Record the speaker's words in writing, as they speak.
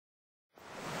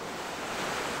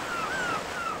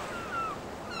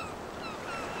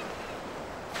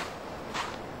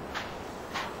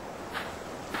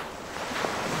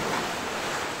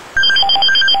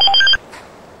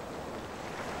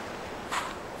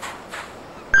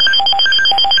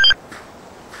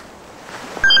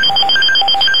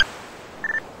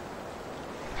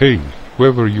Hey,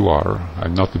 whoever you are,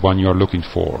 I'm not the one you are looking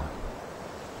for.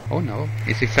 Oh no,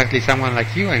 it's exactly someone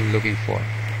like you I'm looking for.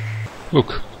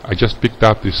 Look, I just picked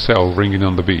up this cell ringing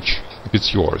on the beach. If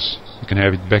it's yours, you can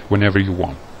have it back whenever you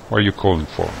want. What are you calling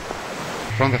for?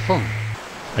 From the phone.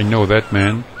 I know that,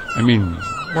 man. I mean,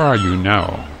 where are you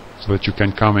now? So that you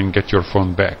can come and get your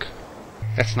phone back.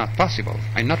 That's not possible.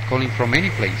 I'm not calling from any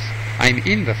place. I'm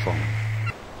in the phone.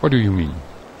 What do you mean?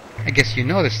 I guess you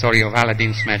know the story of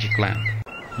Aladdin's magic lamp.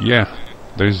 Yeah,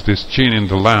 there is this jinn in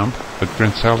the lamp that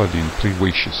grants Aladdin 3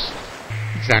 wishes.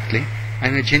 Exactly.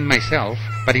 I'm a jinn myself,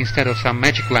 but instead of some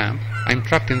magic lamp, I'm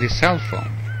trapped in this cell phone.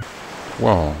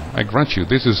 Well, I grant you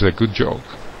this is a good joke.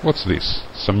 What's this?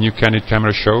 Some new candid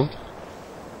camera show?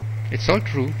 It's all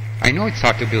true. I know it's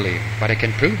hard to believe, but I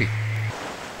can prove it.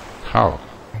 How?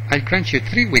 I'll grant you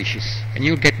 3 wishes, and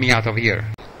you'll get me out of here.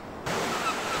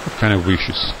 What kind of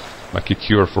wishes? Like a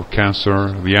cure for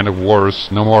cancer, the end of wars,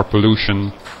 no more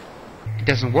pollution? It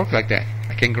doesn't work like that.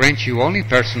 I can grant you only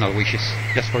personal wishes,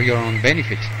 just for your own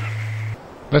benefit.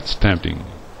 That's tempting.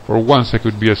 For once I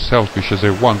could be as selfish as I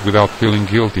want without feeling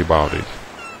guilty about it.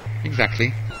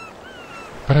 Exactly.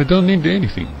 But I don't need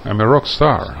anything. I'm a rock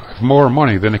star. I have more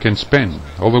money than I can spend.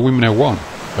 All the women I want.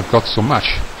 I've got so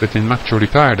much that I'm actually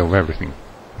tired of everything.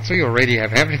 So you already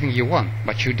have everything you want,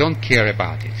 but you don't care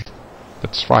about it.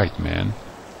 That's right, man.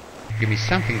 You miss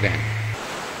something then.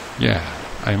 Yeah,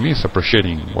 I miss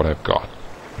appreciating what I've got.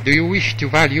 Do you wish to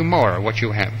value more what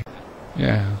you have?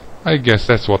 Yeah, I guess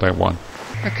that's what I want.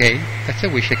 Okay, that's a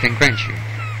wish I can grant you.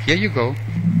 Here you go.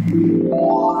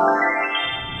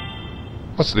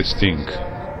 What's this thing?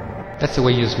 That's the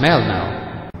way you smell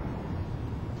now.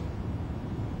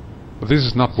 But this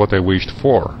is not what I wished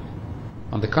for.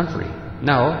 On the contrary,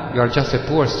 now you are just a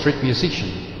poor street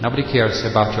musician. Nobody cares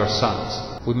about your songs.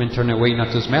 Women turn away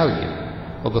not to smell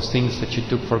you. All those things that you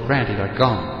took for granted are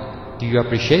gone. Do you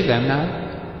appreciate them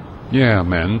now? Yeah,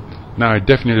 man. Now I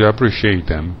definitely appreciate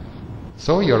them.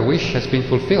 So your wish has been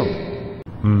fulfilled.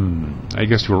 I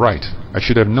guess you're right. I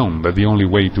should have known that the only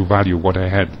way to value what I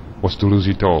had was to lose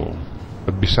it all.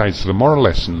 But besides the moral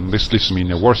lesson, this leaves me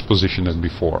in a worse position than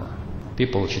before.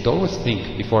 People should always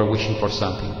think before wishing for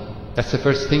something. That's the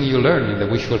first thing you learn in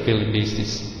the wish fulfilling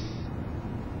business.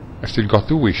 I still got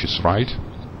 2 wishes, right?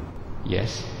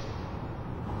 Yes.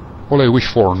 All I wish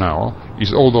for now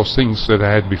is all those things that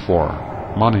I had before.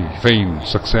 Money, fame,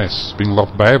 success, being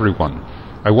loved by everyone.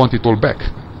 I want it all back,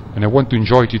 and I want to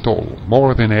enjoy it all,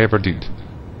 more than I ever did.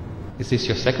 Is this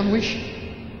your second wish?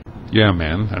 Yeah,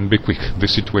 man, and be quick.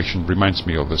 This situation reminds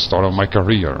me of the start of my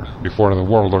career, before the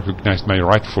world recognized my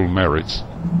rightful merits.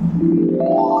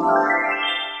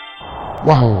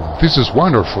 Wow, this is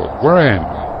wonderful. Where I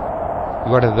am?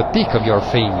 You are at the peak of your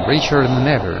fame, richer than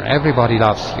ever. Everybody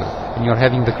loves you, and you're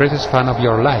having the greatest fun of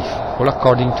your life, all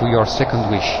according to your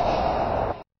second wish.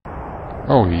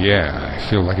 Oh yeah, I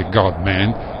feel like a god,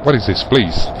 man. What is this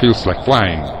place? Feels like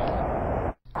flying.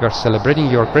 You're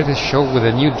celebrating your greatest show with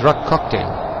a new drug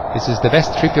cocktail. This is the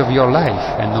best trip of your life,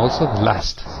 and also the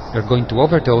last. You're going to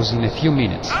overdose in a few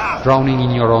minutes, drowning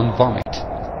in your own vomit.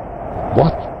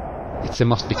 What? It's the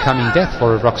most becoming death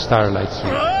for a rock star like you.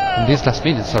 And these last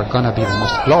minutes are gonna be the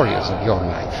most glorious of your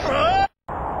life.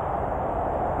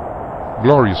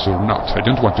 Glorious or not, I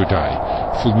don't want to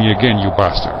die. Fool me again, you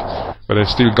bastard. But I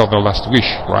still got the last wish,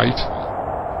 right?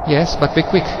 Yes, but be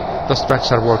quick. Those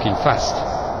drugs are working fast.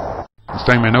 This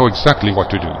time I know exactly what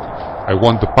to do. I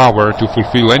want the power to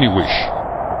fulfill any wish.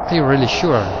 Are you really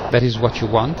sure that is what you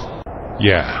want?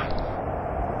 Yeah.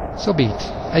 So be it.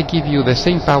 I give you the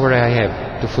same power I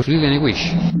have to fulfill any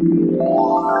wish.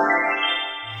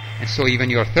 And so even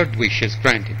your third wish is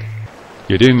granted.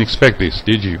 You didn't expect this,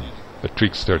 did you? The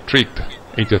trickster tricked.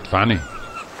 Ain't that funny?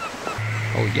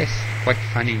 Oh yes, quite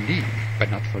funny indeed,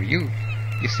 but not for you.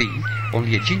 You see,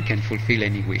 only a jinn can fulfill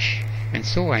any wish, and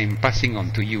so I am passing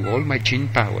on to you all my jinn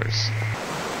powers.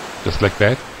 Just like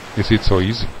that? Is it so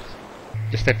easy?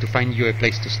 Just have to find you a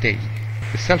place to stay.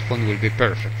 The cell phone will be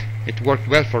perfect. It worked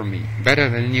well for me, better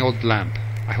than any old lamp.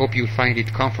 I hope you'll find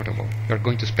it comfortable. You're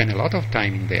going to spend a lot of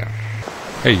time in there.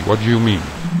 Hey, what do you mean?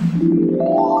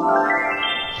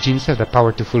 Jinns have the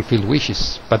power to fulfill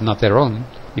wishes, but not their own.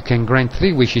 You can grant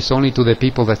 3 wishes only to the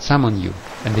people that summon you,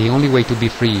 and the only way to be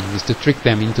free is to trick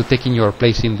them into taking your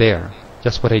place in there.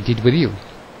 Just what I did with you.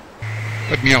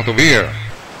 Let me out of here!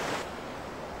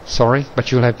 Sorry,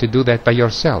 but you'll have to do that by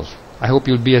yourself. I hope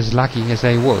you'll be as lucky as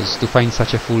I was to find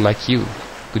such a fool like you.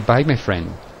 Goodbye, my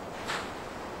friend.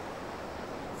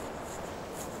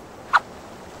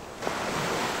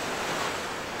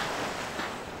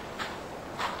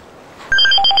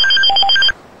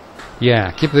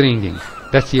 Yeah, keep ringing.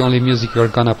 That's the only music you're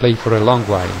gonna play for a long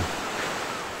while.